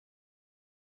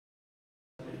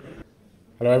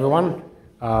Hello everyone,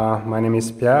 my name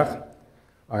is Pierre.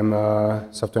 I'm a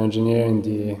software engineer in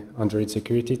the Android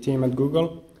security team at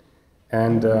Google.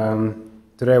 And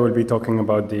today we'll be talking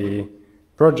about the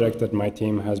project that my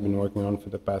team has been working on for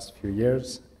the past few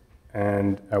years.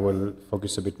 And I will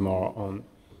focus a bit more on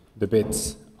the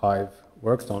bits I've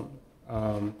worked on.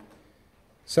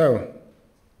 So,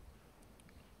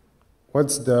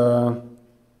 what's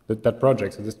that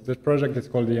project? So this project is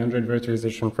called the Android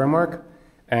Virtualization Framework.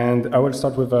 And I will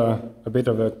start with a bit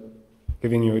of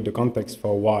giving you the context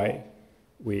for why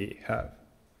we have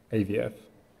AVF.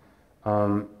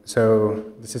 So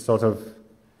this is sort of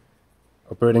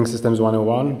operating systems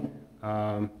 101.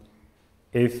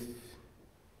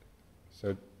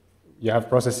 So you have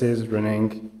processes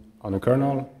running on a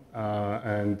kernel,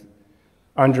 and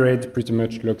Android pretty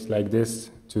much looks like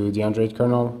this to the Android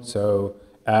kernel. So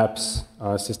apps,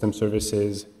 system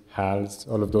services, HALs,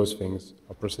 all of those things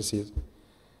are processes,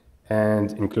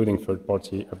 and including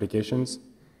third-party applications.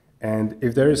 And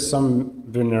if there is some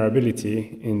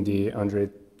vulnerability in the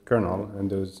Android kernel, and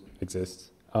those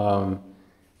exist,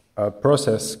 a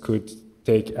process could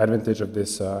take advantage of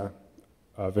this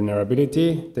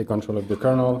vulnerability, take control of the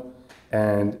kernel,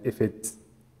 and if it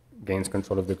gains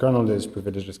control of the kernel, there's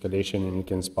privileged escalation, and you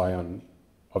can spy on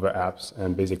other apps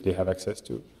and basically have access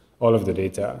to all of the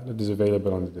data that is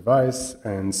available on the device,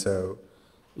 and so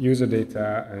user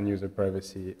data and user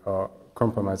privacy are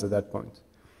compromised at that point.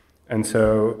 And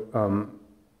so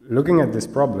looking at this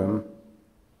problem,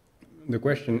 the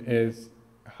question is,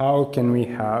 how can we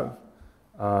have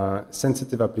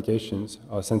sensitive applications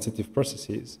or sensitive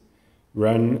processes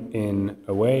run in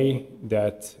a way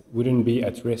that wouldn't be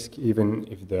at risk even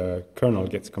if the kernel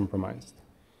gets compromised?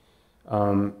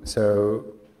 So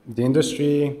the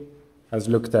industry has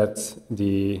looked at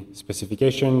the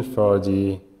specification for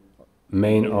the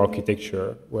main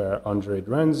architecture where Android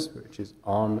runs, which is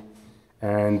ARM.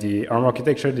 And the ARM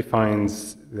architecture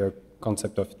defines the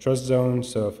concept of trust zone.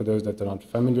 So for those that are not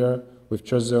familiar with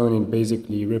trust zone, it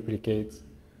basically replicates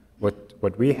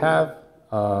what we have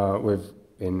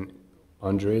in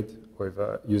Android, with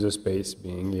user space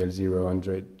being EL0,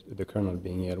 Android, the kernel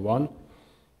being EL1,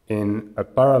 in a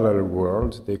parallel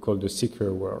world they call the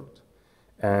secure world.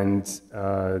 And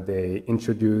they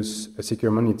introduce a secure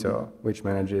monitor which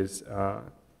manages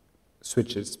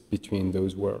switches between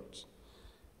those worlds.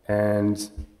 And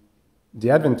the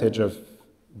advantage of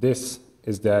this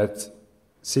is that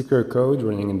secure code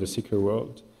running in the secure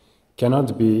world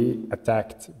cannot be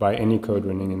attacked by any code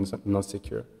running in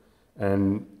non-secure.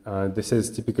 And this is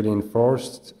typically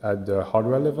enforced at the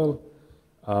hardware level,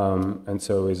 and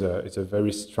so it's a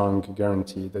very strong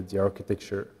guarantee that the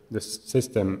architecture, the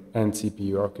system and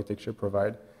CPU architecture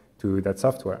provide to that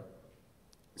software.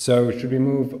 So should we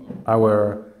move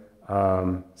our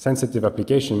sensitive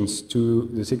applications to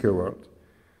the secure world?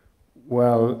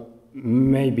 Well,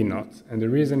 maybe not. And the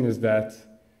reason is that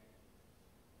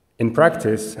in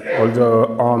practice,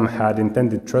 although ARM had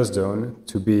intended trust zone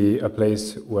to be a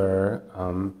place where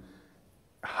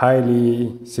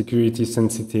highly security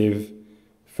sensitive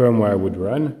firmware would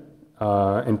run,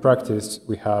 in practice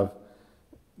we have,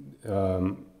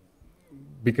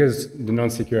 because the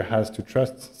non-secure has to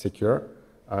trust secure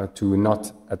to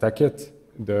not attack it,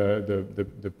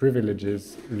 the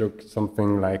privileges look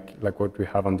something like what we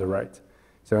have on the right.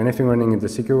 So anything running in the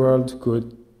secure world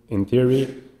could, in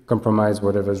theory, compromise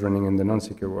whatever's running in the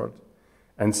non-secure world.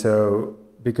 And so,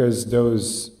 because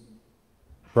those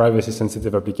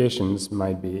privacy-sensitive applications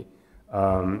might be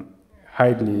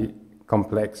highly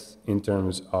complex in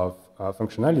terms of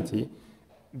functionality,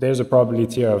 there's a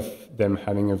probability of them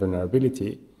having a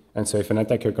vulnerability. And so if an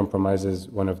attacker compromises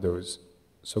one of those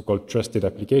so-called trusted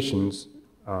applications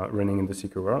running in the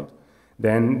secure world,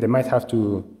 then they might have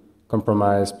to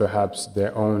compromise perhaps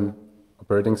their own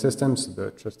operating systems,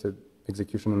 the trusted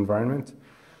execution environment.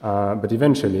 But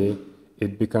eventually,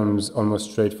 it becomes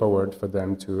almost straightforward for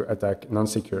them to attack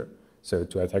non-secure. So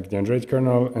to attack the Android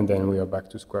kernel, and then we are back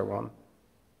to square one.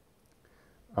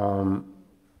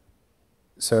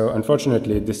 So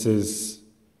unfortunately, this is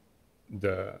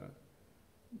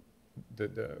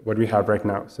what we have right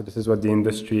now. So this is what the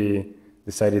industry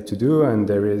decided to do, and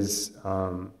there is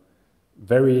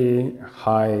very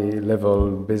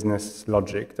high-level business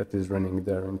logic that is running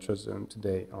there in trust zone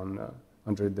today on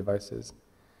Android devices.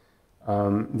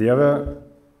 The other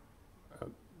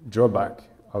drawback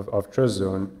of trust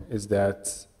zone is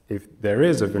that if there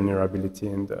is a vulnerability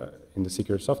in the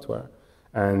secure software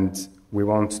and we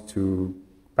want to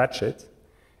patch it,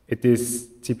 it is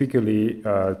typically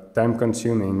a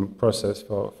time-consuming process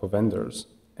for vendors,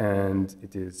 and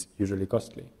it is usually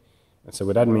costly. And so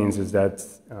what that means is that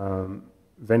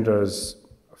vendors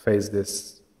face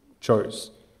this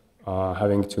choice,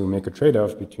 having to make a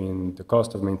trade-off between the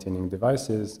cost of maintaining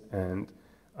devices and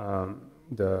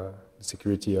the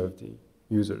security of the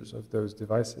users of those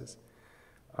devices.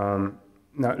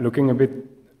 Now, looking a bit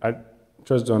at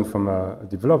TrustZone from a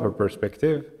developer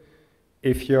perspective,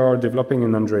 if you're developing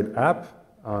an Android app,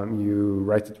 you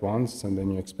write it once and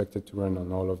then you expect it to run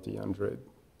on all of the Android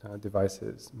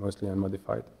devices, mostly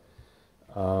unmodified.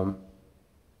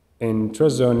 In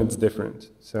TrustZone, it's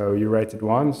different. So you write it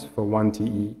once for one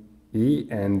TEE,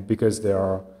 and because there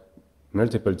are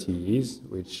multiple TEs,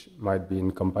 which might be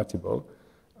incompatible,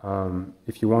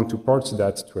 if you want to port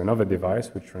that to another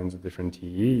device which runs a different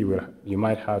TE, you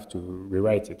might have to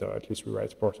rewrite it, or at least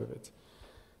rewrite part of it.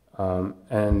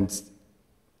 And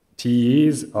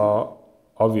TEs are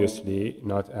obviously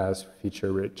not as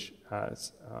feature-rich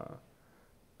as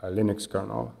a Linux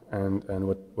kernel and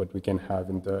what we can have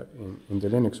in the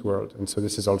Linux world. And so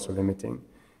this is also limiting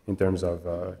in terms of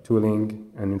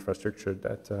tooling and infrastructure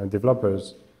that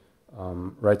developers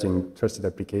writing trusted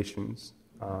applications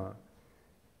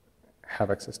have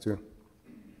access to.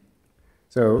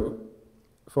 So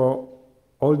for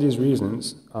all these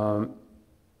reasons,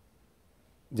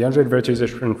 the Android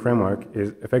Virtualization Framework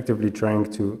is effectively trying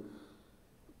to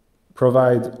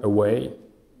provide a way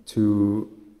to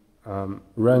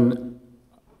run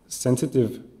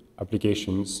sensitive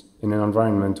applications in an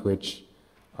environment which,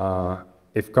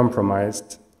 if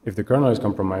compromised, if the kernel is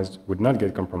compromised, would not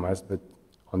get compromised, but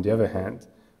on the other hand,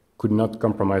 could not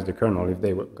compromise the kernel if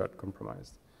they got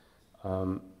compromised.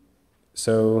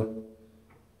 So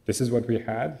this is what we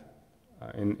had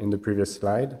in the previous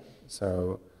slide.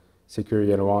 So secure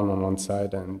EL1 on one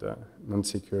side and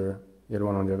non-secure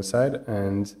EL1 on the other side.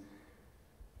 And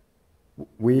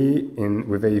we,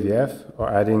 with AVF,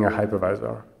 are adding a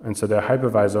hypervisor. And so the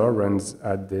hypervisor runs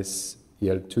at this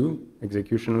EL2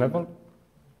 execution level.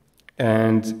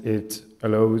 And it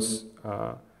allows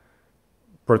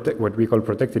what we call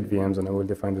protected VMs, and I will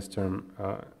define this term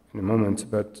in a moment,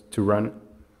 but to run.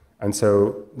 And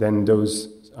so then those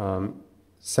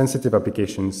sensitive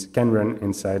applications can run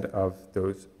inside of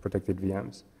those protected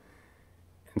VMs.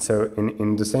 And so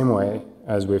in the same way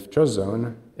as with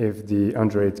TrustZone, if the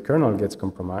Android kernel gets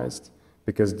compromised,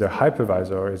 because the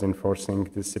hypervisor is enforcing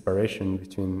this separation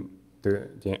between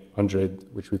the Android,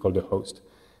 which we call the host,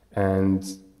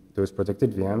 and those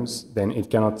protected VMs, then it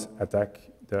cannot attack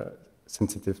the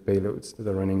sensitive payloads that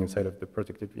are running inside of the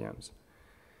protected VMs.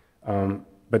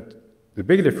 But the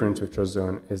big difference with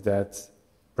TrustZone is that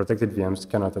protected VMs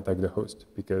cannot attack the host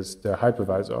because the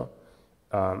hypervisor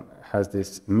has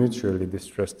this mutually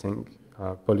distrusting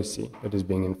policy that is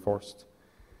being enforced.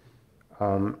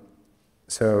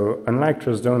 So unlike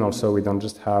TrustZone, also, we don't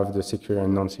just have the secure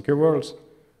and non-secure worlds.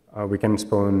 We can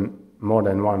spawn more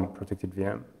than one protected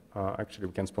VM. Actually,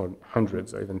 we can spawn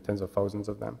hundreds or even tens of thousands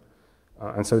of them.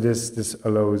 And so this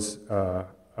allows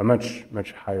a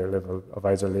much higher level of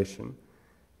isolation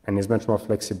and is much more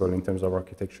flexible in terms of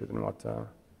architecture than what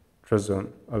TrustZone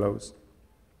allows.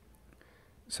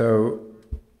 So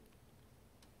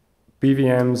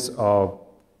PVMs are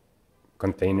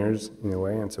containers in a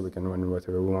way, and so we can run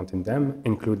whatever we want in them,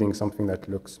 including something that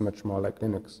looks much more like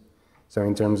Linux. So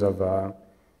in terms of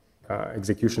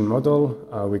execution model,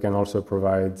 we can also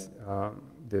provide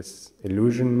this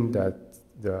illusion that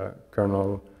the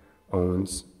kernel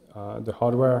owns the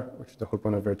hardware, which is the whole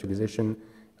point of virtualization,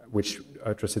 which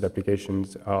trusted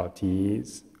applications,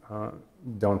 TEs,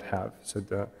 don't have. So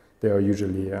they are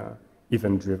usually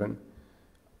event-driven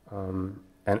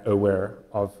and aware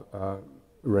of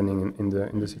running in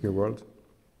the secure world.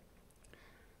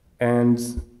 And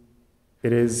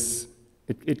it is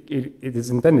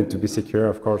intended to be secure,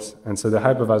 of course. And so the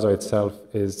hypervisor itself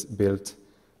is built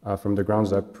from the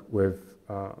ground up with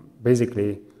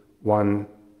basically one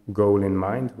goal in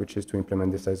mind, which is to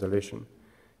implement this isolation.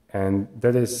 And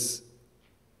that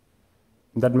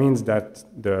means that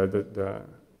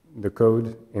the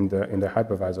code in the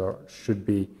hypervisor should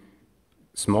be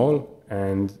small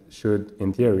and should,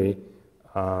 in theory,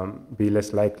 be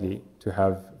less likely to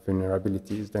have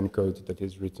vulnerabilities than code that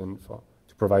is written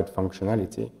to provide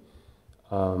functionality.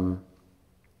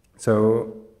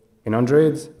 So in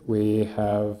Android, we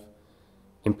have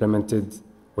implemented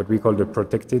what we call the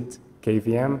protected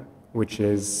KVM, which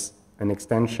is an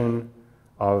extension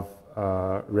of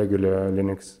regular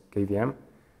Linux KVM.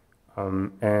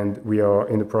 And we are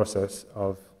in the process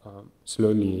of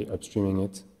slowly upstreaming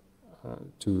it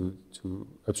to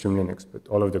upstream Linux, but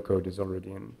all of the code is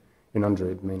already in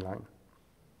Android mainline.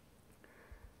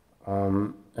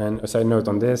 And a side note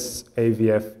on this,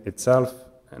 AVF itself,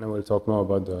 and I will talk more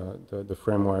about the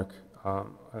framework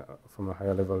from a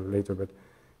higher level later, but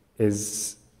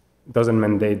doesn't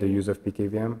mandate the use of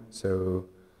PKVM. So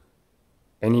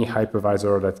any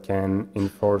hypervisor that can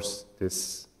enforce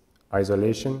this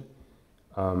isolation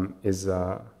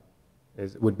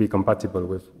would be compatible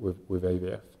with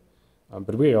AVF.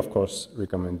 But we, of course,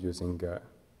 recommend using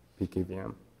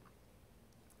PKVM.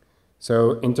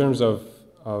 So in terms of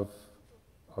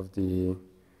the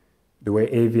way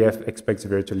AVF expects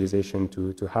virtualization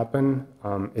to happen,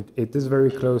 it is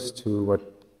very close to what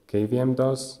KVM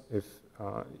does, if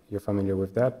you're familiar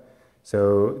with that.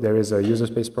 So there is a user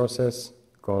space process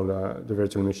called the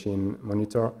virtual machine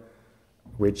monitor,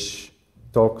 which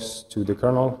talks to the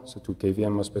kernel, so to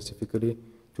KVM more specifically,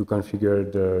 to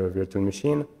configure the virtual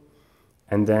machine.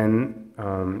 And then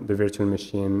the virtual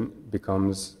machine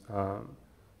becomes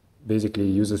basically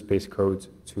user space code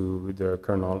to the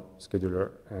kernel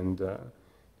scheduler, and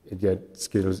it gets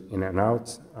schedules in and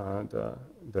out the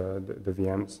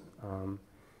VMs.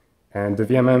 And the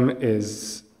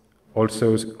VMM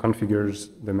also configures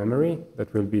the memory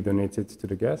that will be donated to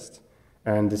the guest,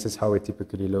 and this is how it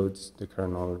typically loads the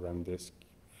kernel, RAM disk,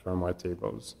 firmware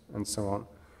tables, and so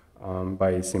on,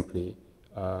 by simply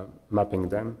mapping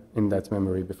them in that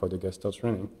memory before the guest starts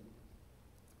running.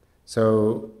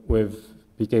 So with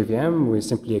PKVM, we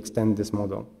simply extend this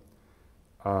model.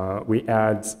 We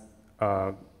add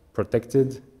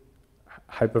protected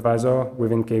hypervisor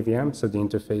within KVM, so the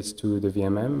interface to the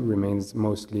VMM remains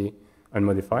mostly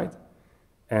unmodified.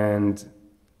 And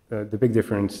the big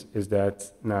difference is that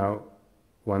now,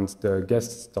 once the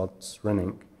guest starts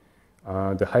running,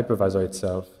 the hypervisor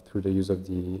itself, through the use of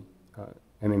the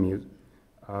MMU,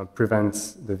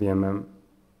 prevents the VMM,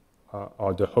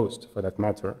 or the host for that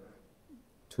matter,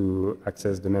 to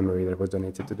access the memory that was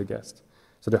donated to the guest.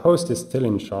 So the host is still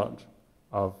in charge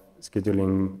of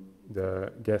scheduling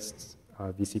the guest's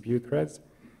vCPU threads,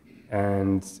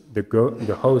 and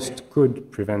the host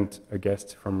could prevent a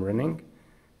guest from running,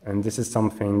 and this is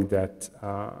something that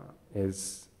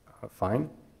is fine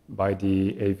by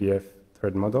the AVF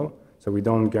thread model. So we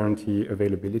don't guarantee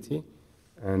availability,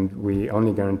 and we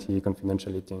only guarantee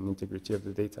confidentiality and integrity of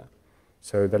the data.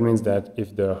 So that means that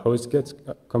if the host gets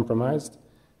compromised,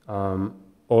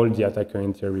 all the attacker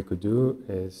in theory could do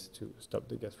is to stop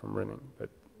the guest from running, but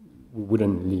we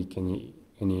wouldn't leak any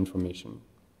information.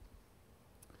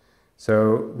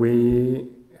 So we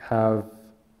have,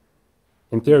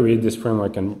 in theory, this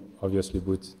framework can obviously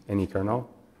boot any kernel,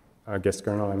 guest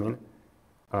kernel, I mean.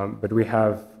 But we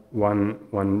have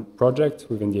one project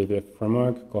within the AVF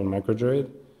framework called Microdroid,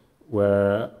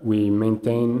 where we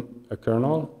maintain a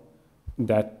kernel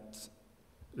that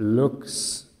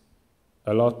looks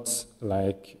a lot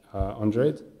like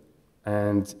Android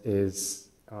and is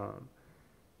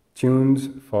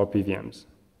tuned for PVMs.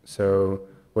 So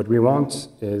what we want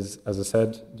is, as I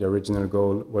said, the original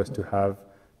goal was to have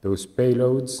those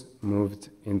payloads moved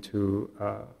into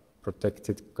a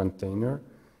protected container.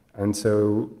 And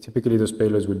so typically those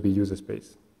payloads would be user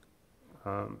space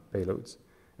payloads.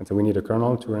 And so we need a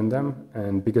kernel to run them.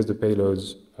 And because the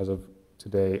payloads, as of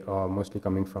today, are mostly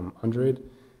coming from Android,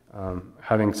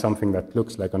 having something that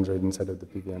looks like Android inside of the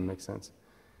PVM makes sense.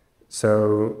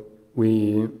 So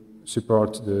we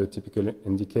support the typical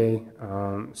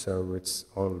NDK, so it's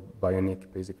all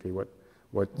bionic, basically what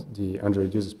the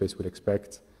Android user space would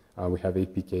expect. We have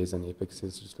APKs and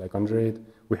apexes just like Android.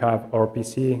 We have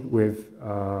RPC with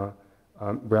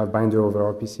we have binder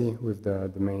over RPC with the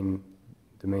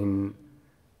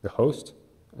host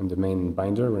and the main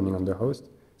binder running on the host.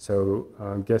 So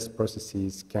guest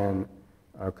processes can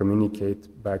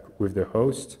communicate back with the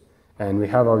host, and we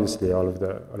have obviously all of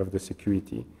the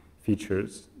security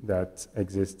features that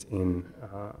exist in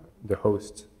the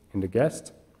host in the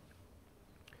guest,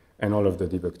 and all of the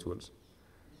debug tools.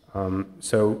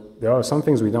 So there are some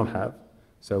things we don't have.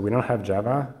 So we don't have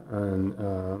Java, and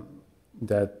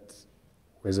that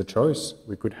was a choice.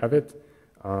 We could have it.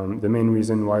 The main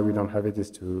reason why we don't have it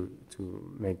is to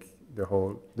make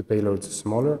the payloads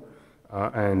smaller,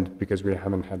 and because we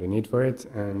haven't had a need for it.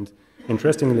 And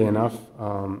interestingly enough,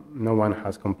 no one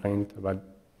has complained about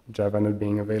Java not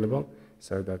being available.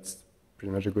 So that's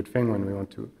pretty much a good thing when we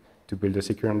want to build a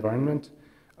secure environment.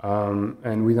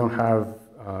 And we don't have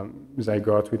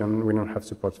Zygote, we don't have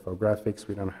support for graphics,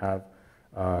 we don't have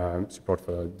support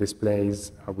for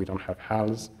displays, we don't have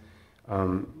HALs.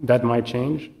 That might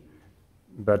change,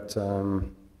 but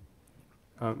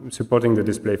supporting the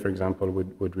display, for example,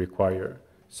 would require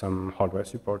some hardware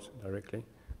support directly.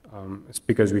 It's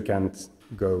because we can't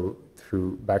go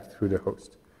back through the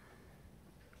host.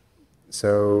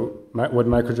 So what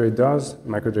Microdroid does,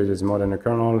 Microdroid is more than a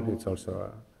kernel, it's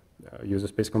also a user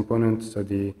space component. So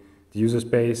the user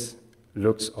space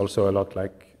looks also a lot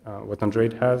like what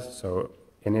Android has. So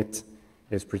init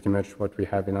is pretty much what we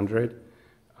have in Android.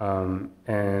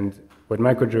 And what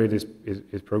Microdroid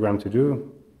is programmed to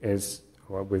do is,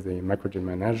 well, with the Microdroid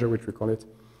manager, which we call it,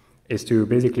 is to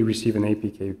basically receive an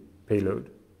APK payload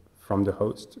from the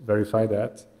host, verify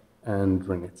that, and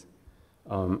run it.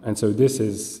 And so this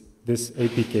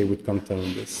APK would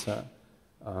contain this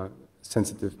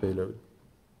sensitive payload.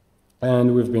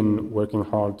 And we've been working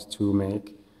hard to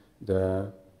make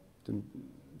the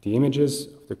images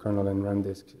of the kernel and run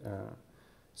disk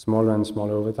smaller and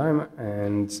smaller over time,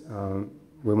 and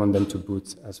we want them to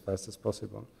boot as fast as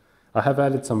possible. I have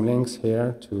added some links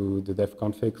here to the dev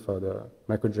config for the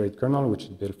Microdroid kernel, which is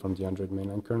built from the Android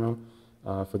mainline kernel,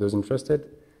 for those interested,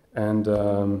 and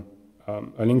a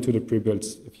link to the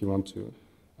pre-builds if you want to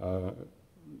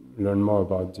learn more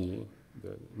about the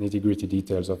nitty-gritty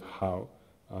details of how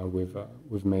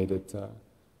we've made it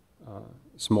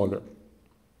smaller.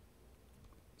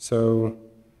 So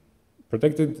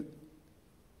protected.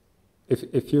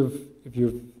 If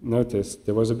you've noticed,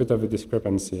 there was a bit of a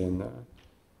discrepancy in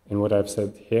what I've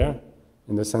said here,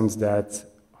 in the sense that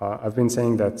I've been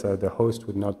saying that the host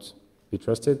would not be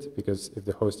trusted, because if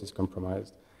the host is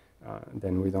compromised,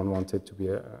 then we don't want it to be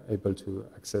able to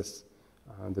access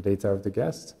the data of the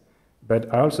guest.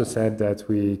 But I also said that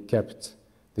we kept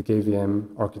the KVM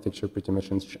architecture pretty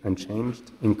much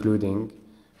unchanged, including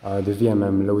the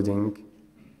VMM loading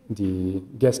the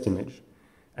guest image.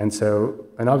 And so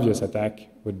an obvious attack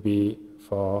would be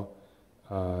for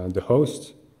the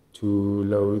host to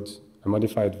load a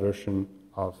modified version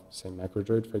of, say,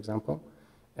 Microdroid, for example,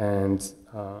 and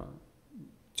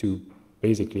to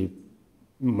basically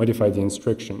modify the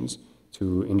instructions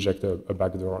to inject a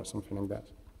backdoor or something like that.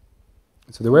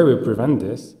 So the way we prevent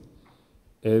this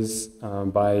is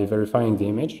by verifying the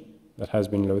image that has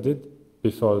been loaded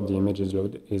before the image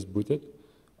is booted.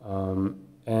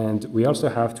 And we also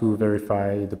have to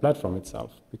verify the platform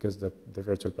itself, because the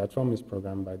virtual platform is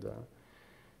programmed by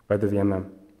the VMM.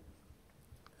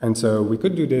 And so we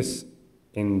could do this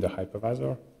in the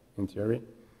hypervisor, in theory,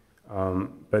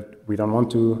 but we don't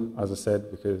want to, as I said,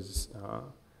 because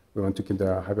we want to keep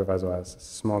the hypervisor as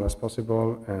small as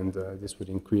possible, and this would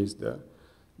increase the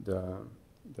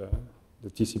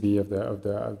TCB of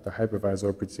the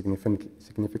hypervisor pretty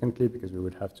significantly, because we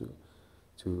would have to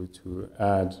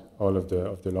add all of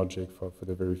the logic for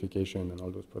the verification and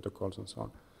all those protocols and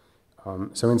so on.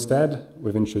 So instead,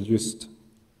 we've introduced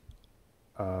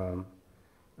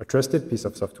a trusted piece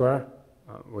of software,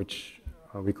 which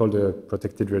we call the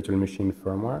protected virtual machine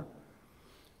firmware,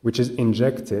 which is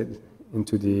injected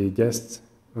into the guest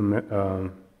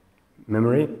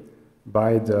memory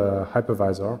by the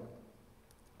hypervisor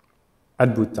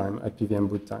at boot time, at PVM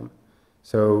boot time.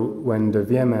 So when the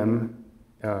VMM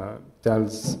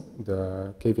tells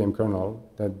the KVM kernel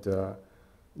that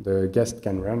the guest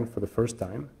can run for the first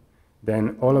time,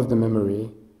 then all of the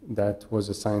memory that was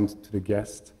assigned to the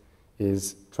guest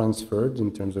is transferred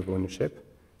in terms of ownership.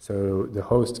 So the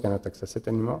host cannot access it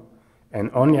anymore. And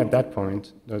only at that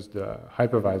point does the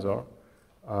hypervisor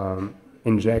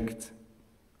inject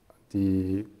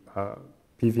the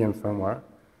PVM firmware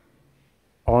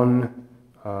on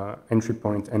entry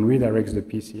point and redirects the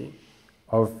PC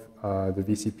of the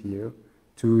vCPU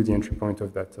to the entry point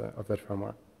of that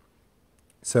firmware.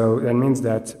 So that means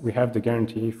that we have the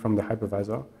guarantee from the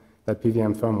hypervisor that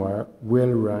PVM firmware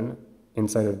will run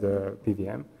inside of the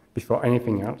PVM before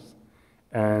anything else.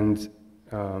 And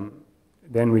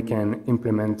then we can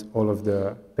implement all of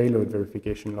the payload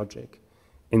verification logic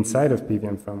inside of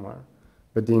PVM firmware.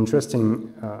 But the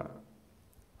interesting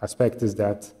aspect is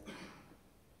that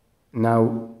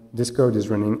now this code is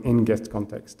running in guest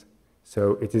context.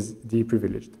 So it is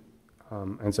deprivileged.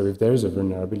 And so if there is a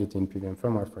vulnerability in PVM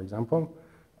firmware, for example,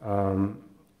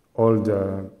 all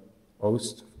the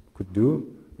host could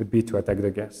do would be to attack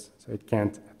the guest. So it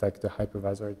can't attack the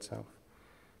hypervisor itself.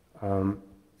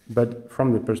 But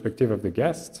from the perspective of the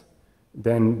guest,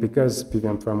 then because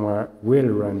PVM firmware will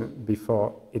run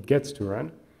before it gets to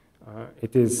run,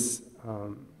 it is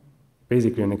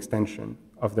basically an extension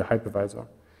of the hypervisor.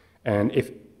 And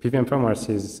if PVM firmware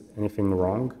sees anything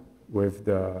wrong with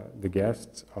the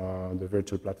guest or the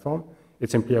virtual platform, it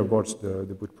simply aborts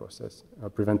the boot process,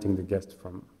 preventing the guest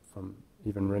from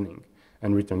even running,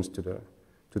 and returns to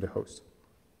the host.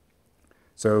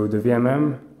 So the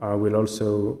VMM will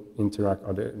also interact,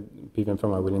 or the PVM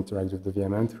firmware will interact with the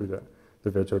VMM through the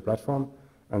virtual platform.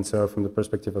 And so from the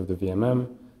perspective of the VMM,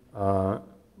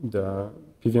 the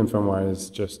PVM firmware is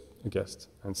just a guest.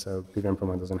 And so PVM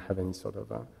firmware doesn't have any sort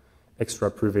of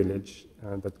extra privilege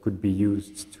that could be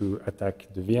used to attack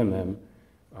the VMM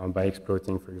by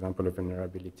exploiting, for example, a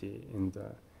vulnerability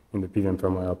in the PVM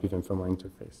firmware or PVM firmware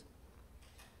interface.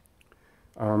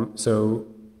 So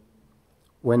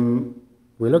when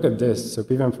we look at this, so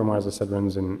PVM firmware, as I said,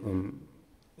 runs in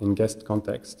guest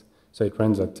context. So it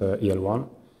runs at EL1,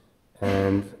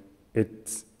 and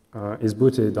it is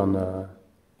booted on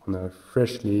a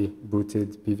freshly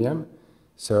booted PVM.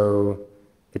 So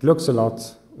it looks a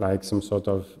lot like some sort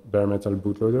of baremetal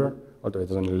bootloader, although it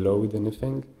doesn't load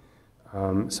anything.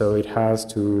 So it has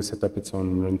to set up its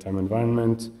own runtime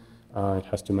environment. It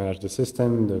has to manage the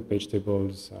system, the page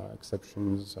tables,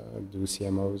 exceptions, do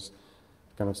CMOs,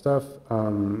 kind of stuff.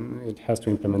 It has to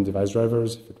implement device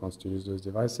drivers if it wants to use those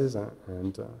devices,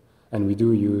 and we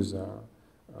do use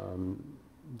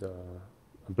the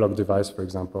block device, for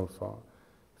example,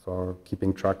 for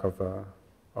keeping track of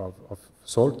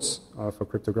salts for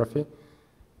cryptography.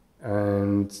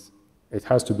 And it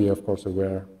has to be, of course,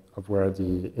 aware of where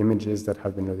the images that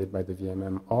have been loaded by the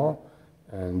VMM are,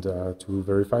 and to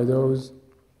verify those.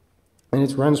 And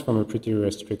it runs from a pretty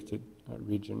restricted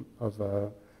region of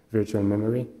virtual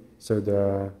memory. So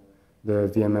the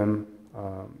VMM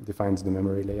defines the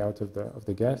memory layout of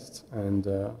the guest, and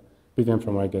PVM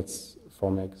firmware gets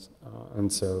 4 megs.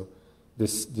 And so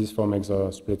these 4 megs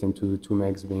are split into 2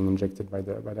 megs being injected by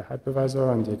the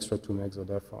hypervisor, and the extra 2 megs are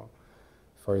there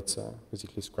for its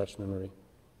basically scratch memory.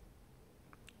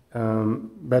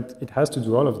 But it has to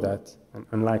do all of that, and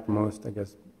unlike most, I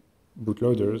guess,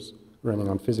 bootloaders running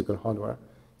on physical hardware,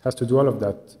 it has to do all of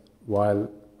that while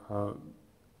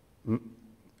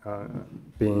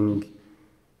being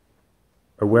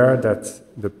aware that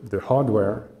the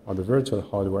hardware or the virtual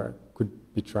hardware could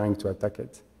be trying to attack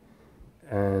it.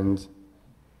 And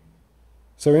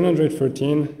so in Android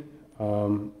 13,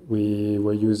 we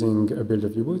were using a build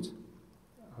of U-boot.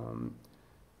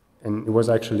 And it was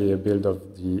actually a build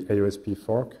of the AOSP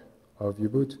fork of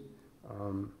U-boot.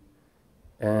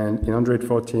 And in Android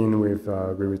 14, we've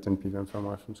rewritten PVM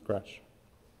firmware from scratch.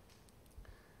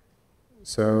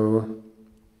 So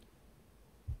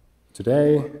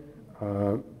today,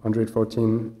 Android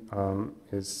 14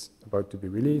 is about to be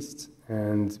released,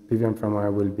 and PVM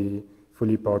firmware will be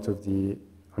fully part of the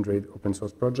Android open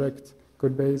source project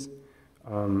codebase.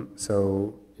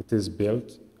 So it is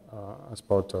built as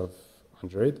part of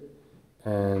Android,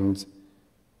 and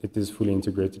it is fully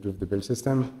integrated with the build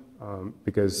system,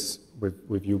 because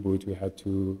with U-boot we had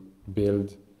to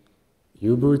build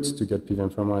U-boot to get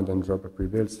PVM firmware and then drop a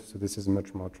pre-build. So this is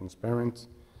much more transparent,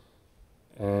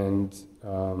 and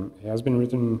it has been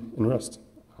written in Rust.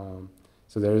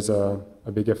 So there is a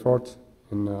big effort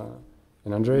in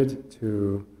Android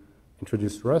to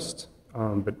introduce Rust,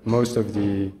 but most of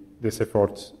this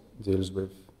effort deals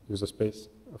with user space,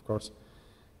 of course.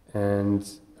 And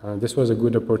this was a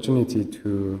good opportunity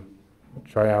to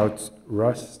try out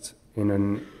Rust in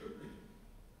an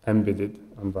embedded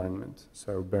environment,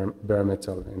 so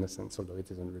baremetal in a sense, although it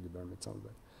isn't really baremetal.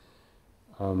 But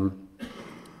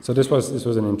so this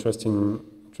was an interesting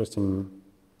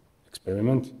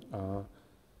experiment,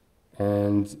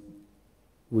 and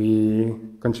we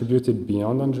contributed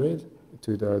beyond Android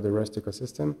to the Rust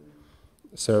ecosystem.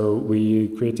 So we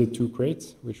created 2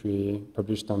 crates, which we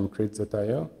published on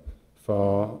crates.io.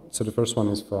 So the first one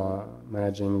is for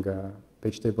managing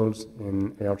page tables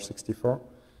in AR64,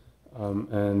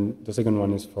 and the second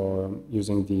one is for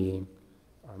using the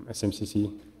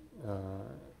SMC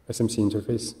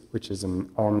interface, which is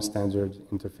an ARM standard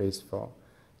interface for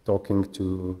talking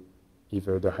to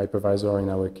either the hypervisor in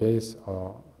our case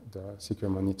or the secure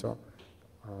monitor.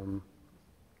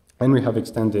 And we have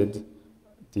extended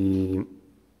the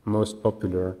most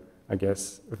popular, I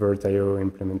guess, Vert.io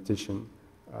implementation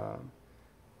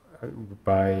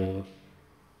by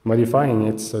modifying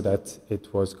it so that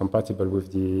it was compatible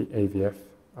with the AVF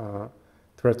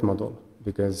threat model,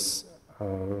 because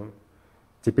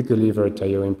typically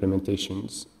Vert.io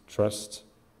implementations trust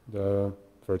the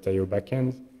Vert.io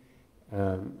backend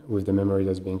with the memory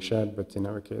that's being shared, but in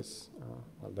our case,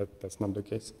 well, that's not the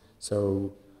case.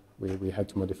 So we had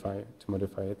to modify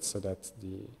it so that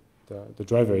the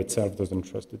driver itself doesn't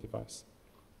trust the device.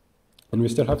 And we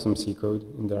still have some C code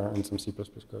in there and some C++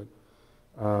 code,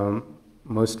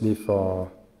 mostly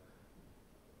for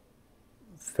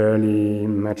fairly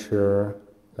mature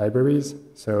libraries.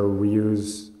 So we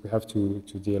have to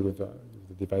deal with the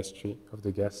device tree of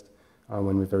the guest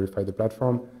when we verify the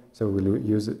platform. So we'll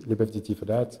use libfdt for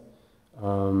that.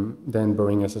 Then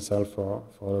borrowing SSL for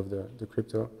all of the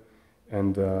crypto,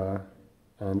 and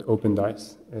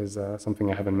OpenDice is something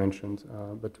I haven't mentioned,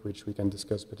 but which we can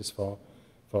discuss, but is for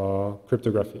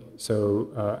cryptography, so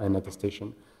and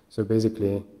attestation. So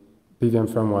basically, PVM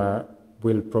firmware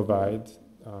will provide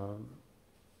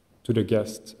to the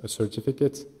guest a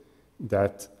certificate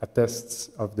that attests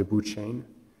of the boot chain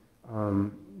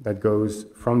that goes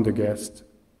from the guest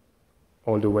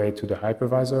all the way to the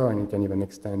hypervisor, and it can even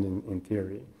extend in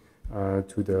theory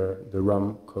to the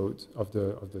ROM code of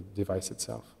the device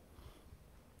itself.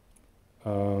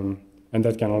 And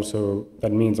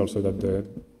that means also that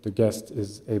the guest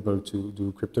is able to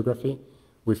do cryptography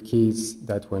with keys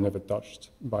that were never touched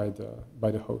by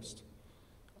the host.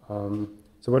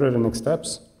 So what are the next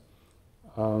steps?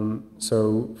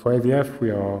 So for AVF,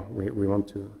 we want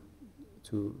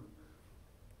to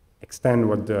extend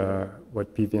what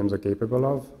PVMs are capable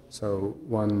of. So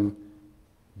one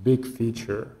big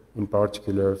feature in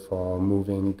particular for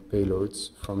moving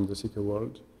payloads from the secure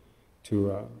world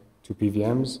to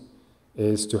PVMs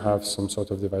is to have some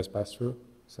sort of device pass-through.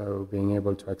 So being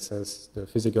able to access the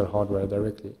physical hardware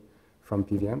directly from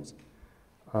PVMs.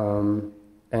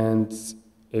 And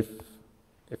if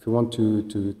we want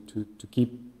to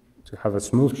have a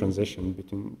smooth transition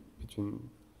between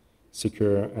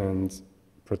secure and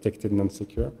protected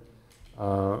non-secure,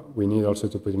 we need also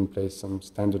to put in place some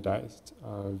standardized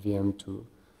VM to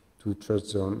trust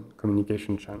zone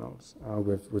communication channels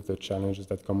with the challenges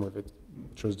that come with it,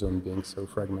 trust zone being so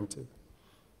fragmented.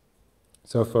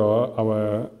 So for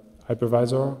our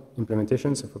hypervisor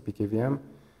implementation, so for PKVM,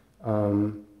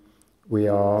 we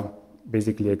are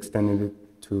basically extending it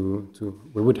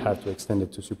we would have to extend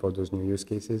it to support those new use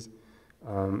cases.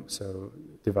 So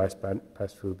device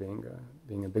pass-through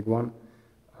being a big one.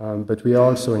 But we are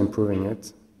also improving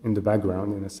it in the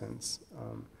background, in a sense,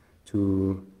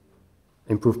 to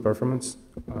improve performance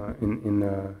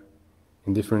in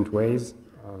different ways.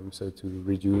 So to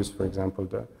reduce, for example,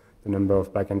 the number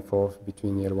of back and forth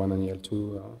between EL1 and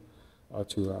EL2, or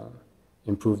to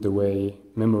improve the way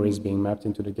memory is being mapped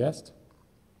into the guest.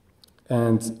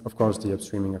 And of course, the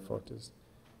upstreaming effort is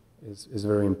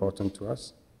very important to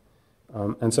us.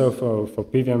 And so for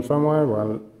PVM firmware,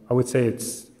 well, I would say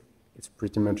it's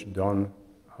pretty much done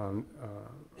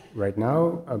right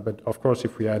now. But of course,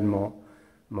 if we add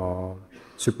more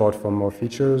support for more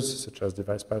features, such as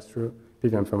device pass-through,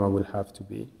 PVM firmware will have to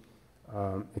be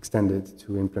extended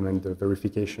to implement the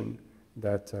verification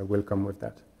that will come with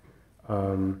that.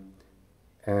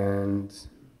 And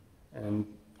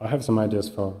I have some ideas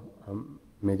for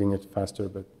making it faster,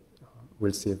 but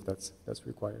we'll see if that's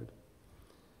required.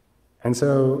 And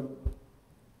so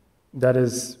that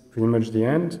is pretty much the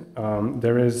end.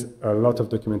 There is a lot of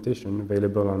documentation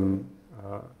available on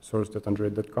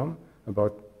source.android.com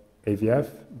about AVF,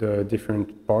 the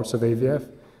different parts of AVF.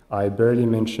 I barely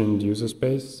mentioned user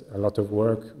space. A lot of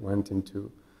work went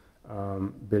into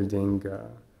building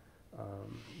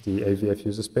the AVF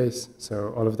user space.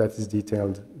 So all of that is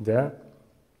detailed there.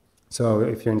 So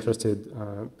if you're interested,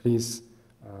 please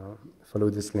follow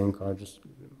this link or just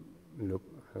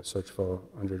search for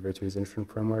Android Virtualization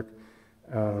Framework.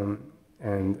 And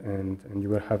you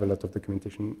will have a lot of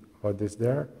documentation about this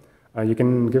there. You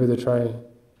can give it a try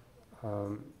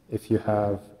if you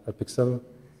have a Pixel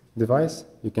device.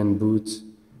 You can boot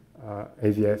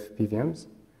AVF PVMs.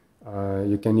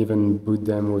 You can even boot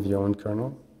them with your own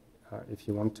kernel if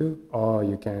you want to, or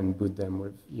you can boot them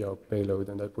with your payload,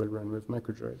 and that will run with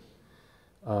Microdroid.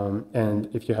 And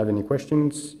if you have any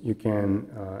questions, you can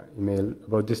email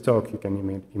about this talk. You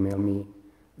can email me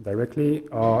directly,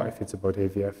 or if it's about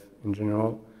AVF in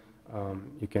general,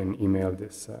 you can email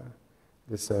this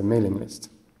mailing list.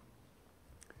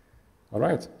 All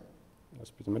right,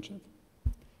 that's pretty much it.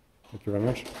 Thank you very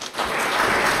much.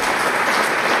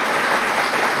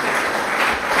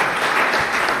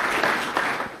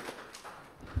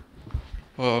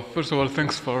 First of all,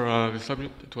 thanks for the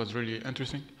subject. It was really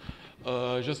interesting.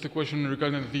 Just a question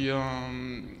regarding the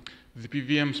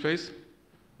PVM space.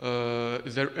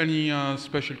 Is there any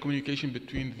special communication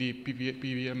between the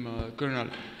PVM kernel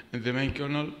and the main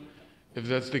kernel? If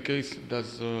that's the case,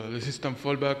 does the system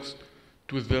fallbacks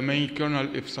to the main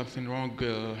kernel if something wrong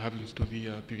happens to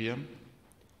the PVM?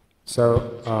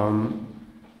 So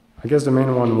I guess the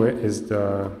main one is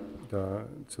so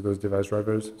those device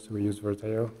drivers. So we use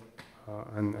Vert.io,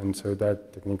 and so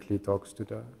that technically talks to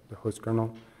the host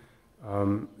kernel.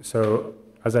 So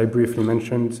as I briefly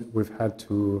mentioned, we've had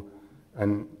to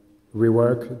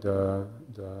rework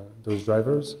those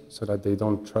drivers so that they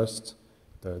don't trust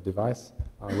the device,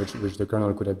 which the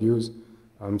kernel could abuse.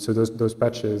 So those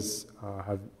patches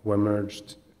were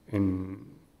merged in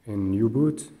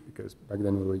U-boot, because back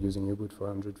then we were using U-boot for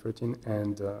Android 13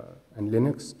 and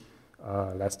Linux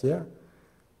last year.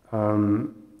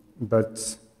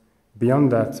 But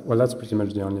beyond that, well, that's pretty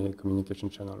much the only communication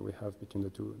channel we have between the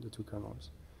two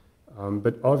kernels.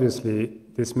 But obviously,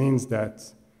 this means that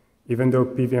even though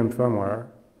PVM firmware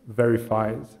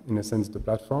verifies, in a sense, the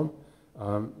platform.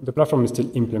 The platform is still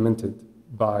implemented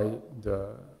by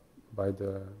the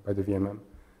VMM,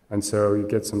 and so you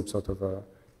get some sort of a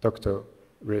doctor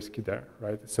risk there,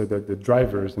 right? So that the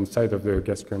drivers inside of the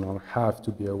guest kernel have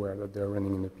to be aware that they're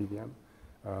running in the PVM,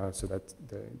 so that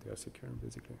they are secure,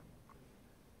 basically.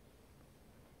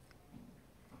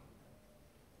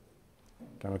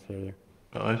 Cannot hear you.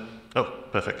 Oh,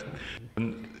 perfect.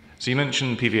 So you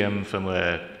mentioned PVM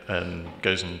firmware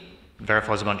goes and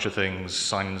verifies a bunch of things,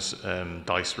 signs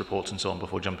dice reports and so on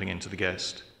before jumping into the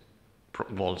guest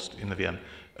whilst in the VM.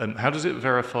 How does it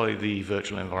verify the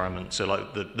virtual environment? So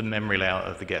like the memory layout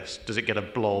of the guest, does it get a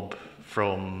blob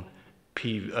from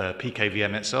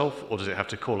PKVM itself, or does it have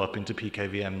to call up into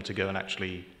PKVM to go and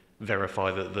actually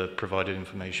verify that the provided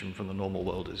information from the normal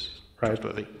world is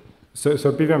trustworthy? So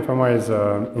PVM firmware is,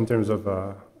 in terms of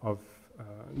the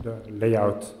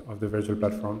layout of the virtual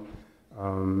platform,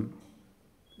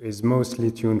 is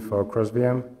mostly tuned for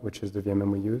cross-VM, which is the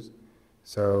VMM we use.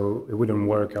 So it wouldn't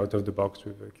work out of the box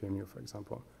with QEMU, for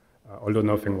example, although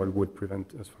nothing would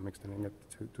prevent us from extending it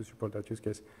to support that use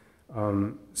case.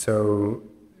 So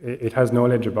it has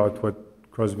knowledge about what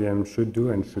cross-VM should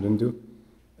do and shouldn't do,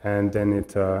 and then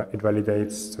it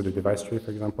validates the device tree,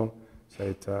 for example. So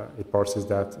it parses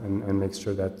that and makes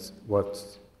sure that what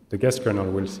the guest kernel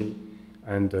will see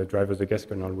and the drivers the guest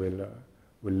kernel will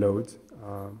load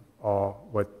are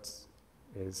what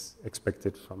is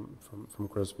expected from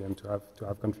cross-VM to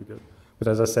have configured. But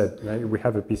as I said, right, we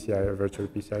have a PCI, a virtual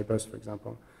PCI bus, for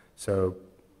example. So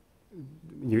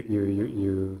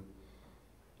you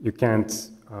can't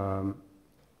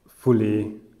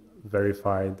fully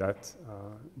verify that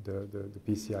the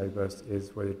PCI bus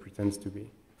is what it pretends to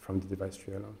be from the device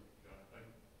tree alone.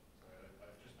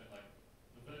 I've just meant like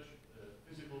the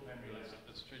physical memory layout.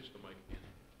 Let's change the mic.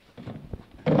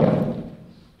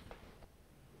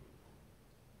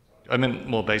 I meant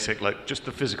more basic, like just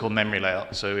the physical memory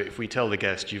layout. So if we tell the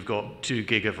guest you've got 2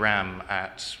 gig of RAM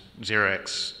at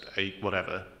 0x8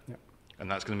 whatever, yeah, and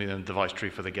that's going to be the device tree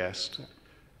for the guest, yeah,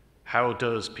 how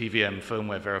does PVM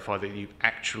firmware verify that you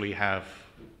actually have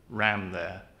RAM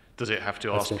there? Does it have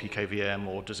to ask PKVM,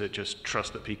 or does it just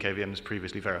trust that PKVM has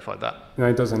previously verified that? No,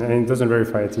 it doesn't, and it doesn't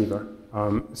verify it either.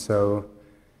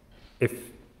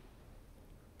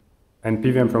 And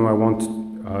PVM firmware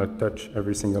won't touch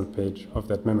every single page of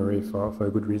that memory for a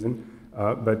good reason.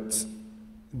 But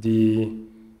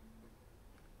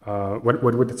what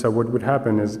would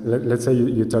happen is, let's say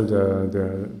you tell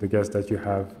the guest that you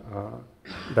have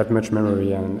that much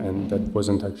memory and that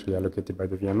wasn't actually allocated by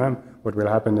the VMM. What will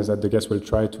happen is that the guest will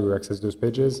try to access those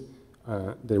pages.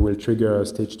 They will trigger a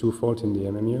stage 2 fault in the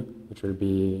MMU, which will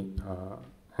be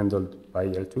handled by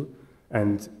EL2.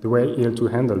 And the way EL2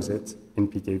 handles it in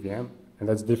PKVM, and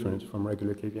that's different from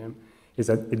regular KVM, is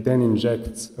that it then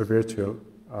injects a virtual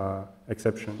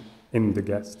exception in the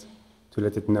guest to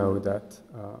let it know that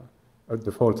a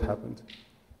default happened.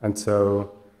 And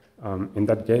so in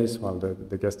that case, well,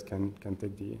 the guest can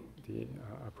take the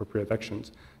appropriate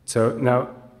actions. So now,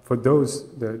 for those,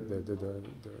 the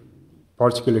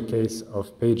particular case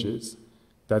of pages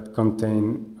that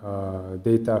contain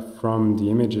data from the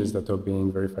images that are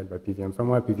being verified by PVM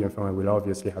firmware will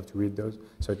obviously have to read those,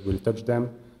 so it will touch them,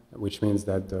 which means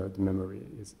that the memory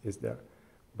is there.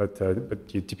 But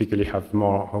you typically have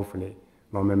more, hopefully,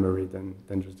 more memory than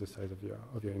just the size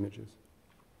of your images.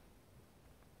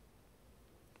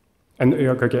 And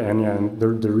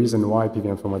the reason why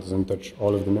PVM firmware doesn't touch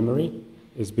all of the memory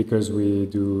is because we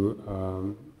do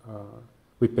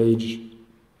we page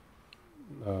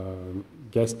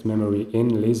guest memory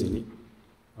in lazily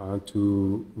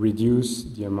to reduce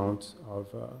the amount of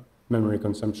memory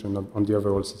consumption on the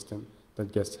overall system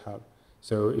that guests have.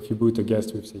 So if you boot a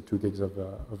guest with, say, 2 gigs of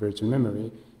virtual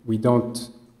memory, we don't,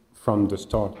 from the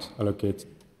start, allocate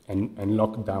and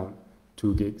lock down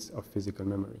 2 gigs of physical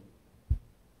memory.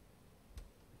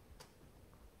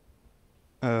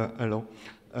 Hello.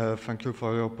 Thank you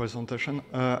for your presentation.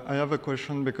 I have a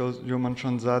question because you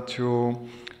mentioned that you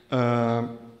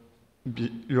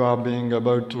are being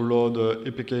able to load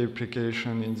APK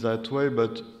application in that way,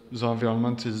 but the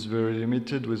environment is very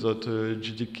limited without a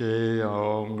GDK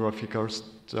or graphical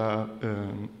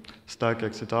stack,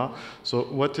 etc. So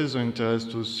what is the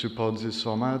interest to support this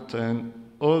format, and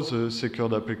all the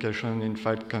secured application, in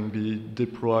fact, can be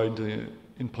deployed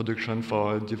in production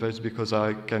for a device? Because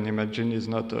I can imagine is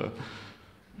not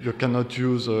you cannot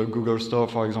use a Google Store,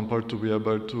 for example, to be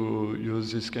able to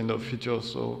use this kind of feature.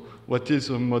 So what is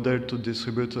a model to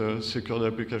distribute a secured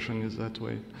application in that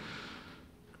way?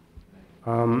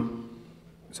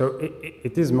 So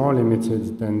it is more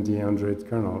limited than the Android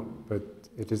kernel, but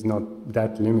it is not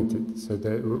that limited. So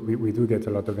we do get a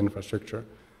lot of infrastructure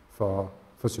for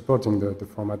supporting the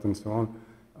format and so on.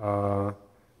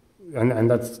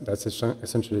 And that's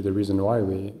essentially the reason why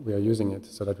we are using it,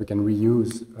 so that we can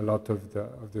reuse a lot of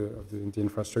the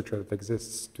infrastructure that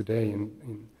exists today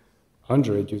in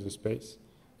Android user space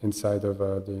inside of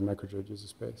the Microdroid user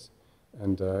space,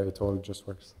 and it all just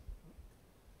works.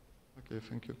 Okay,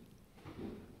 thank you.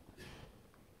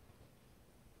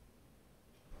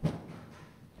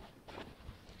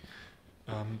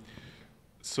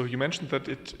 So you mentioned that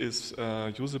it is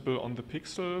usable on the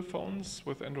Pixel phones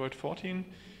with Android 14.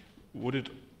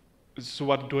 So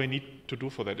what do I need to do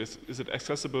for that? Is it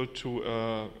accessible to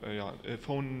a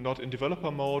phone not in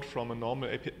developer mode from a normal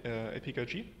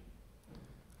APK?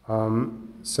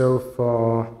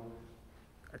 So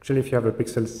actually, if you have a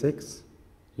Pixel 6,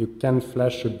 you can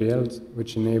flash a build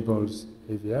which enables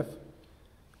AVF.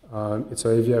 So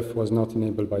AVF was not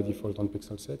enabled by default on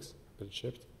Pixel 6, but it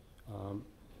shipped.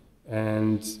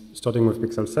 And starting with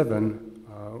Pixel 7,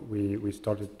 we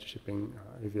started shipping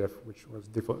AVF, which was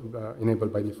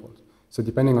enabled by default. So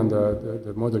depending on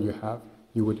the model you have,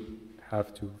 you would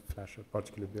have to flash a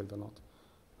particular build or not.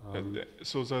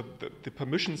 So the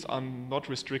permissions are not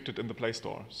restricted in the Play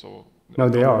Store. So no,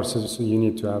 they are. So you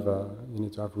need to have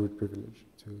root privilege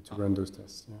to run those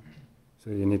tests. Yeah. So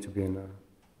you need to be in a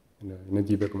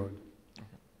debug mode.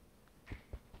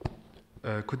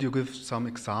 Could you give some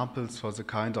examples for the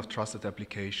kind of trusted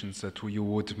applications that you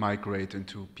would migrate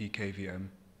into PKVM?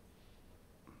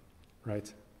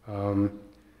 Right.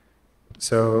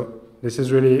 So this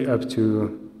is really up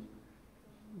to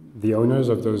the owners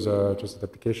of those trusted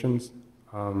applications.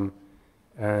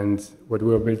 And what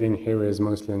we're building here is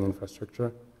mostly an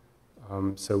infrastructure.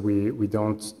 So we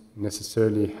don't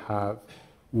necessarily have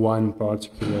one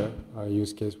particular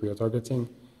use case we are targeting,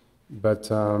 but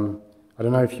I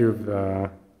don't know if you've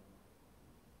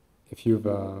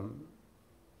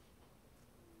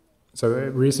so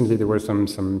recently there was some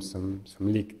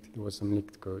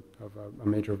leaked code of a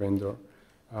major vendor,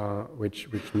 which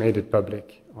made it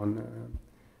public on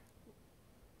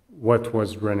what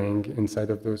was running inside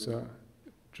of those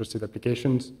trusted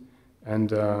applications,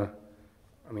 and I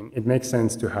mean it makes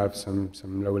sense to have some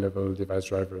low-level device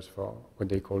drivers for what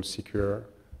they call secure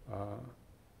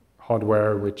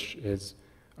hardware, which is,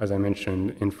 as I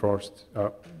mentioned, enforced,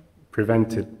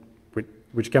 prevented,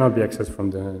 which cannot be accessed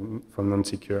from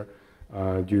non-secure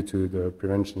due to the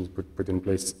preventions put in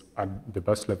place at the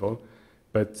bus level.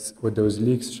 But what those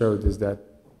leaks showed is that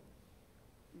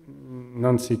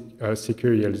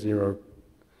non-secure EL0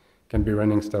 can be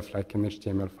running stuff like an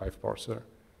HTML5 parser,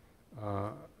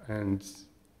 and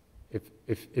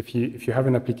if you have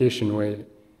an application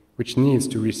which needs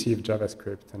to receive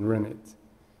JavaScript and run it,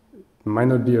 it might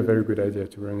not be a very good idea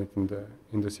to run it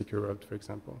in the secure world, for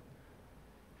example.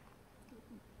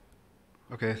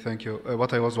 Okay, thank you.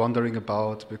 What I was wondering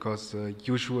about, because the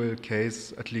usual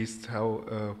case, at least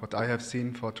what I have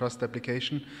seen for trust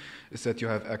application, is that you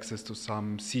have access to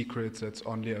some secrets that's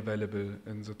only available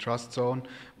in the trust zone,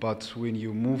 but when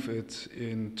you move it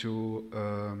into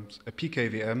a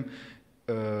PKVM,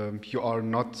 you are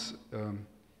not,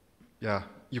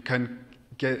 you can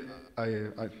get,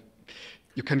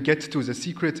 you can get to the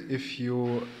secret if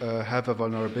you have a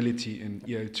vulnerability in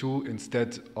EL2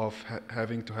 instead of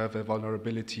having to have a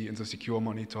vulnerability in the secure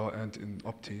monitor and in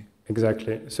Opti.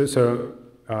 Exactly. So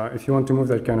if you want to move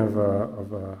that kind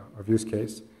of use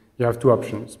case, you have two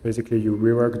options. Basically, you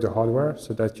rework the hardware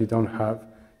so that you don't have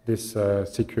this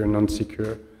secure,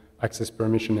 non-secure access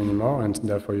permission anymore, and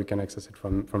therefore you can access it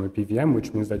from a PVM,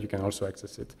 which means that you can also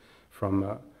access it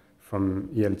from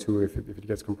EL2 if it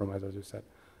gets compromised, as you said.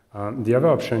 The other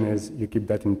option is you keep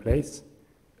that in place,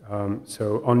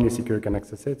 so only secure can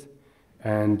access it,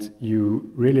 and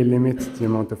you really limit the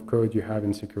amount of code you have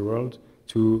in secure world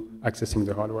to accessing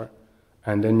the hardware.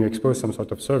 And then you expose some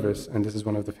sort of service, and this is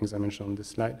one of the things I mentioned on this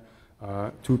slide,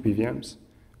 to PVMs,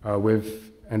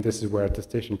 and this is where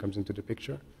attestation comes into the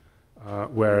picture,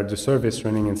 where the service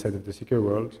running inside of the secure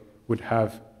world would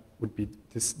be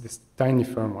this tiny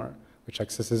firmware which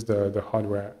accesses the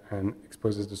hardware and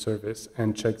exposes the service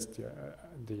and checks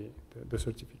the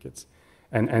certificates.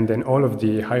 And then all of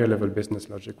the higher level business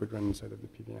logic would run inside of the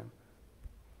PVM.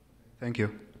 Thank you.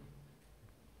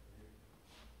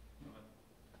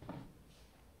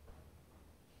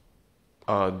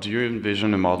 Do you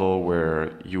envision a model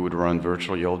where you would run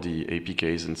virtually all the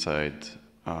APKs inside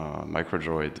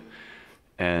Microdroid,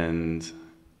 and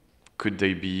could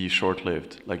they be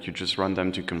short-lived? Like you just run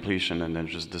them to completion and then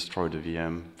just destroy the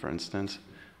VM, for instance?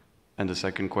 And the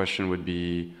second question would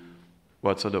be,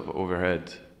 what sort of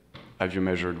overhead have you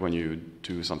measured when you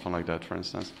do something like that, for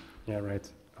instance? Yeah, right.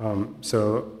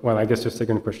 So, well, I guess your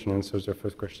second question answers your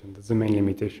first question. That's the main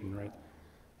limitation, right?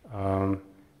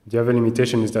 The other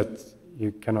limitation is that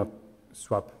you cannot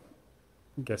swap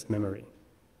guest memory,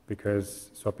 because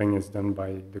swapping is done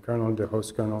by the kernel, the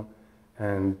host kernel,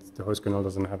 and the host kernel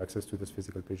doesn't have access to those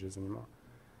physical pages anymore.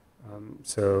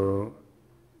 So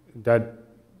that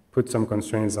puts some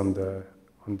constraints on the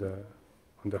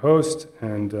host,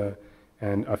 and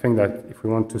I think that if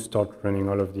we want to start running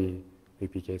all of the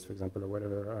APKs, for example, or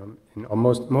whatever, in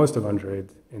almost most of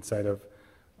Android inside of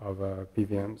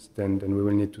PVMs, then we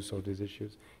will need to solve these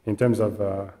issues. In terms of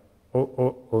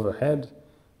overhead,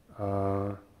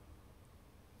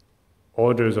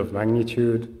 orders of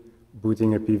magnitude,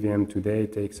 booting a PVM today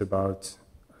takes about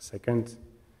a second,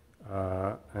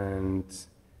 and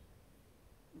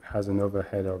has an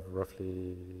overhead of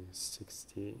roughly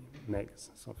 60 megs,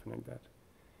 something like that.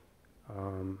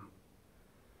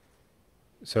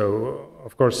 So,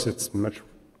 of course, it's much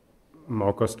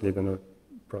more costly than a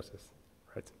process,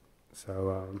 right?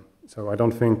 So I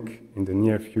don't think in the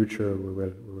near future we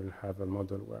will have a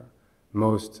model where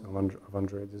most of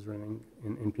Android is running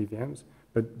in PVMs.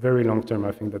 But very long term,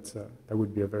 I think that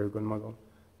would be a very good model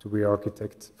to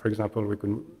re-architect. For example, we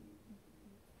could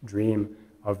dream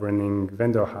of running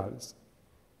vendor HALs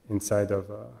inside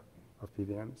of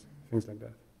PVMs, things like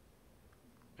that.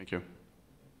 Thank you.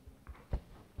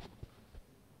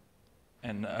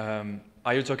 And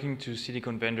are you talking to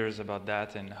silicon vendors about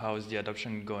that, and how is the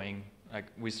adoption going? Like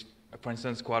with, for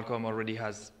instance, Qualcomm already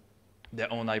has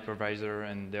their own hypervisor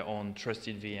and their own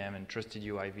trusted VM and trusted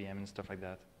UI VM and stuff like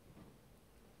that.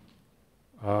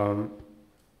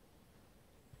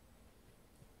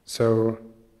 So,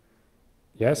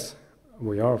 yes,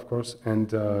 we are, of course,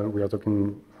 and we are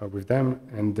talking with them.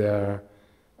 And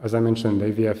as I mentioned,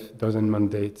 AVF doesn't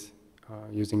mandate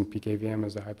using PKVM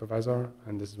as a hypervisor,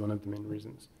 and this is one of the main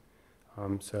reasons.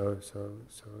 So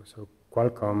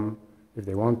Qualcomm, if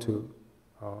they want to,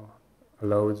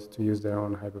 allowed to use their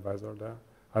own hypervisor there,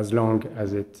 as long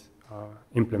as it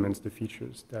implements the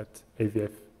features that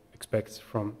AVF expects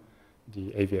from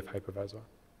the AVF hypervisor.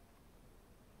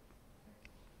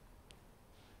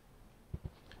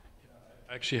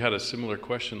 I actually had a similar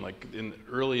question. Like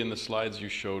early in the slides, you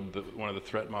showed that one of the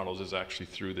threat models is actually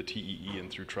through the TEE and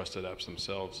through trusted apps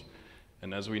themselves.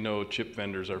 And as we know, chip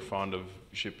vendors are fond of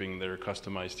shipping their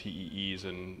customized TEEs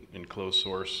and in closed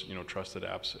source, trusted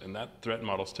apps, and that threat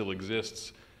model still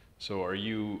exists. So are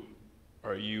you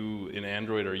in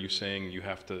Android? Are you saying you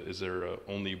have to? Is there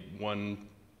only one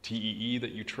TEE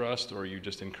that you trust, or are you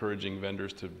just encouraging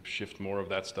vendors to shift more of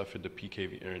that stuff into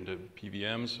into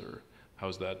PVMs, or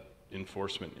how's that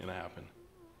enforcement going to happen?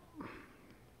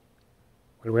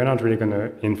 Well, we're not really going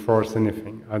to enforce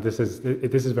anything. This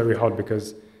is very hard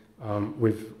because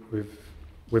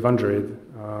with Android,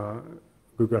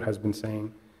 Google has been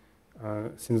saying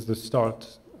since the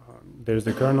start, there's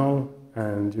the kernel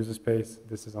and user space.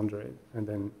 This is Android, and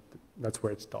then that's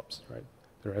where it stops, right?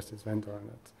 The rest is vendor, and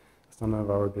that's none of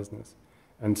our business.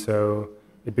 And so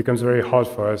it becomes very hard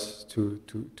for us to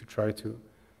try to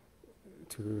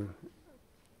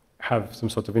have some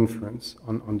sort of influence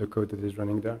on the code that is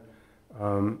running there.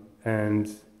 And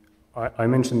I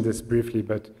mentioned this briefly,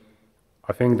 but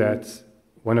I think that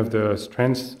one of the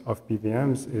strengths of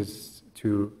PVMs is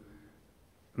to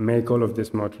make all of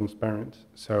this more transparent.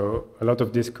 So a lot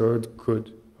of this code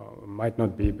could, might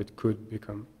not be, but could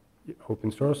become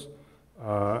open source,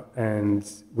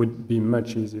 and would be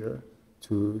much easier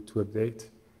to update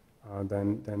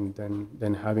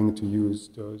than having to use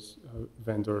those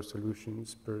vendor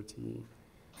solutions per TE.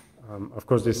 Of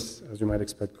course, this, as you might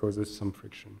expect, causes some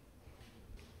friction.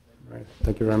 Right.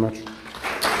 Thank you very much.